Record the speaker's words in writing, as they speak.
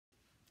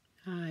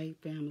Hi,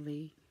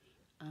 family.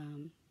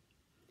 Um,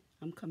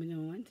 I'm coming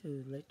on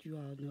to let you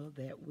all know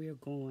that we're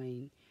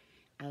going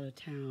out of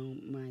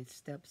town. My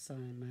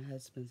stepson, my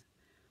husband's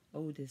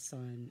oldest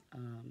son,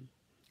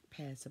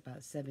 passed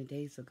about 7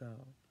 days ago,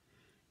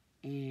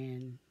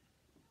 and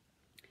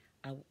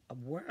I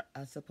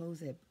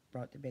suppose I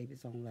brought the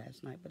babies on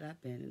last night, but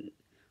I've been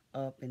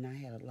up and I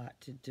had a lot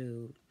to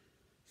do,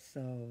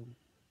 so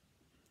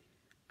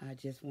I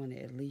just want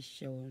to at least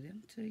show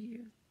them to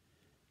you.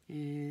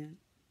 And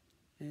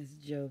that's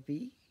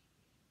Jovi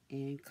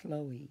and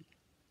Chloe,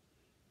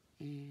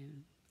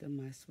 and they're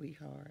my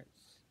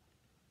sweethearts,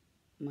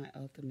 my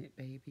ultimate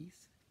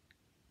babies.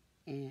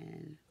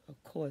 And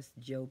of course,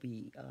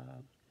 Joby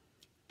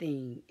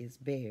thing is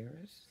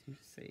bears.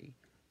 Let's see.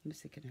 Let me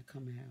see, can I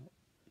come out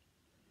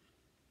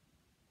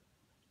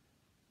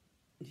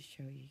to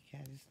show you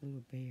guys this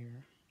little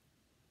bear?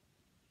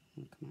 I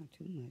don't come out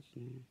too much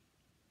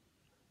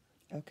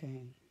now.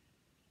 Okay,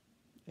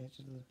 that's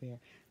a little bear.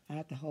 I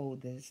have to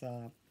hold this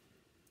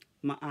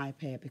my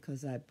iPad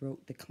because I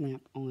broke the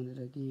clamp on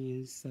it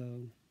again. So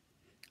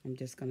I'm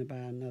just gonna buy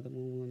another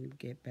one when we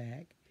get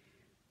back.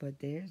 But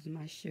there's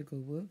my sugar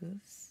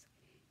woogers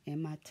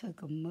and my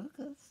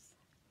tuckamuckers.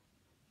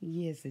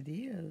 Yes, it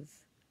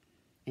is.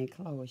 And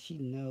Chloe, she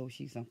knows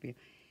she's up here.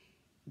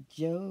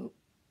 Jo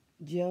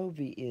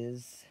Jovi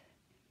is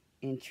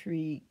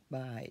intrigued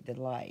by the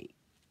light.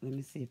 Let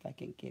me see if I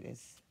can get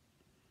this.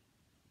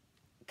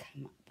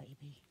 Come on,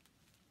 baby.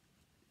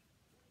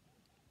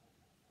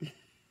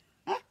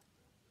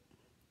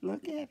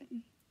 Look at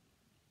him.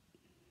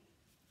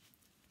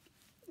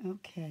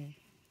 Okay.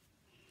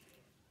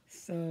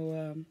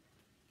 So,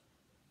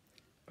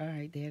 all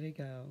right, there they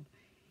go.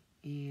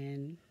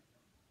 And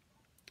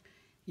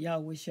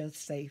y'all wish us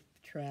safe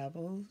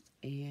travels.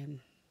 And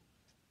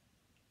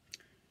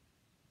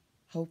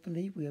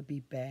hopefully, we'll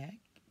be back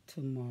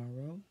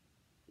tomorrow.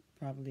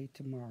 Probably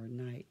tomorrow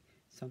night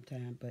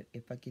sometime. But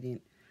if I get in,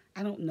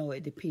 I don't know.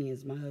 It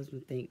depends. My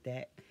husband think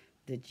that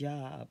the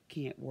job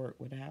can't work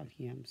without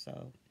him.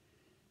 So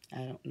I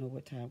don't know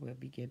what time we'll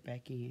be get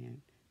back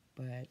in,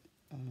 but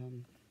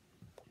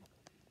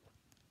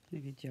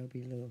look at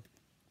Joby little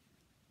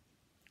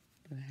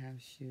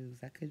house shoes.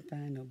 I couldn't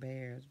find no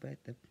bears, but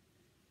the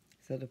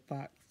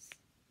fox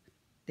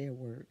their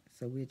word.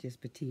 So we'll just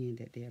pretend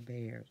that they're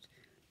bears.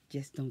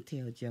 Just don't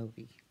tell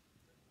Joby.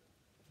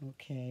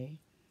 Okay.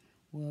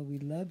 Well, we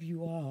love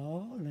you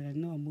all. And I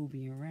know I'm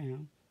moving you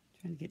around,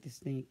 trying to get this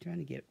thing, trying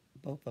to get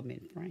both of them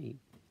in frame.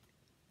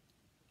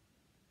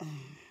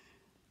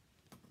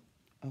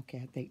 Okay,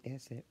 I think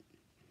that's it.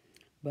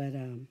 But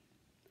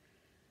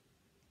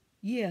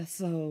yeah.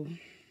 So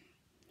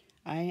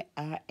I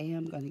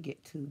am gonna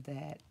get to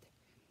that.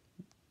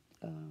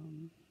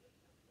 Um,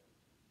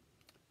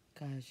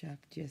 Gosh, I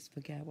just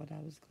forgot what I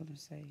was gonna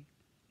say.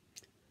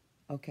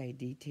 Okay,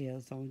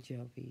 details on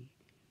Jovi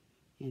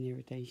and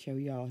everything. Show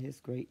y'all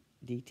his great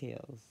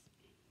details,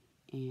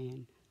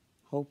 and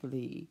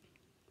hopefully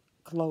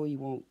Chloe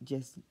won't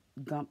just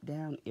gump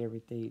down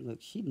everything.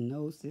 Look, she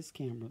knows this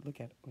camera. Look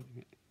at it. Wait a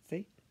minute.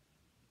 See?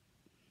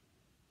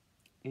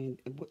 And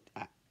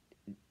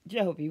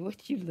Jovi,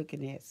 what you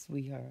looking at,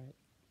 sweetheart?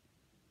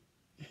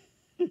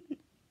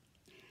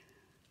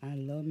 I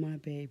love my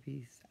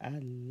babies. I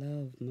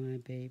love my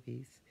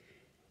babies.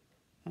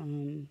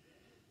 Um,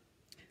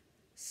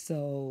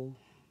 so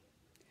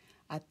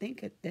I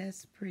think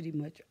that's pretty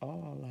much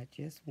all. I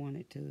just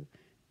wanted to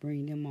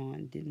bring them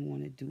on. Didn't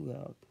want to do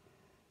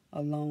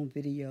a long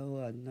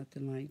video or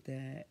nothing like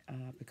that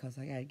because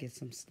I got to get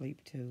some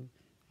sleep too.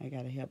 I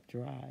got to help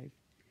drive.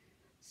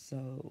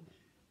 So,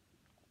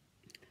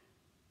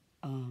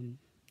 um,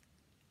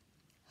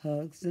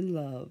 hugs and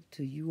love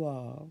to you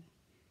all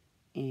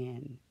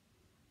and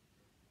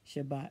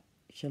Shabbat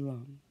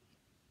Shalom.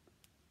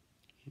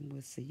 And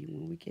we'll see you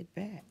when we get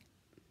back.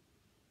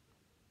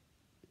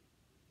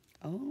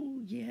 Oh,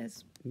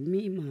 yes,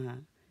 Mima.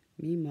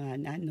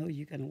 Mima, I know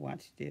you're going to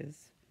watch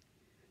this.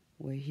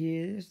 Well,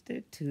 here's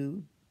the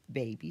two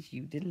babies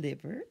you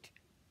delivered.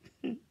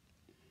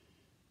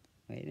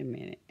 Wait a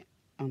minute.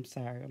 I'm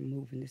sorry, I'm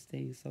moving this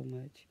thing so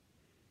much.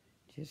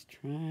 Just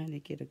trying to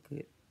get a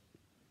good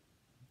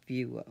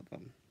view of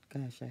them.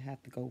 Gosh, I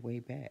have to go way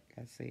back.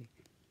 I see.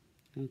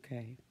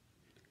 Okay.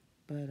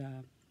 But,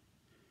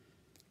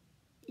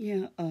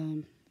 yeah,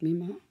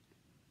 Mima,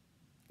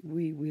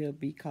 we will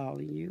be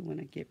calling you when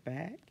I get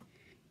back.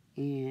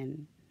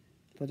 And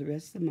for the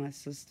rest of my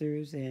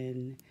sisters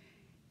and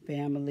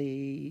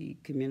family,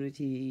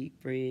 community,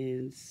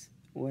 friends,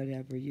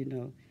 whatever,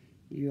 you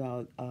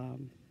all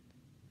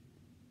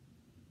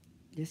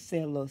just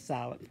say a little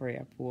silent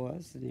prayer for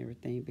us and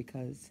everything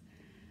because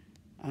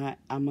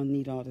I'm going to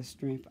need all the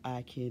strength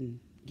I can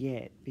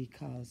get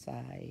because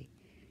I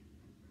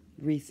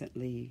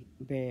recently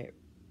buried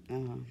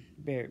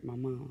my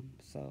mom.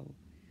 So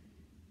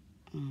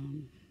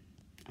um,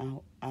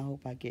 I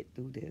hope I get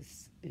through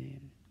this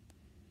and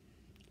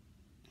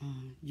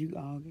you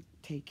all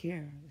take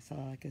care. That's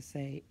all I can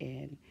say.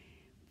 And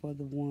for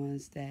the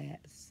ones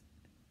that's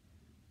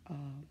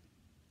uh,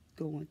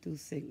 going through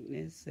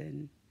sickness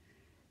and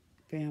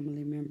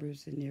family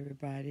members and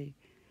everybody,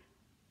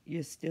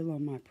 you're still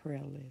on my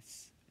prayer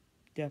list.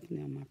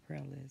 Definitely on my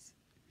prayer list.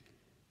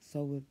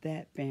 So with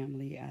that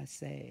family, I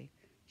say,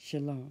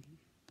 Shalom.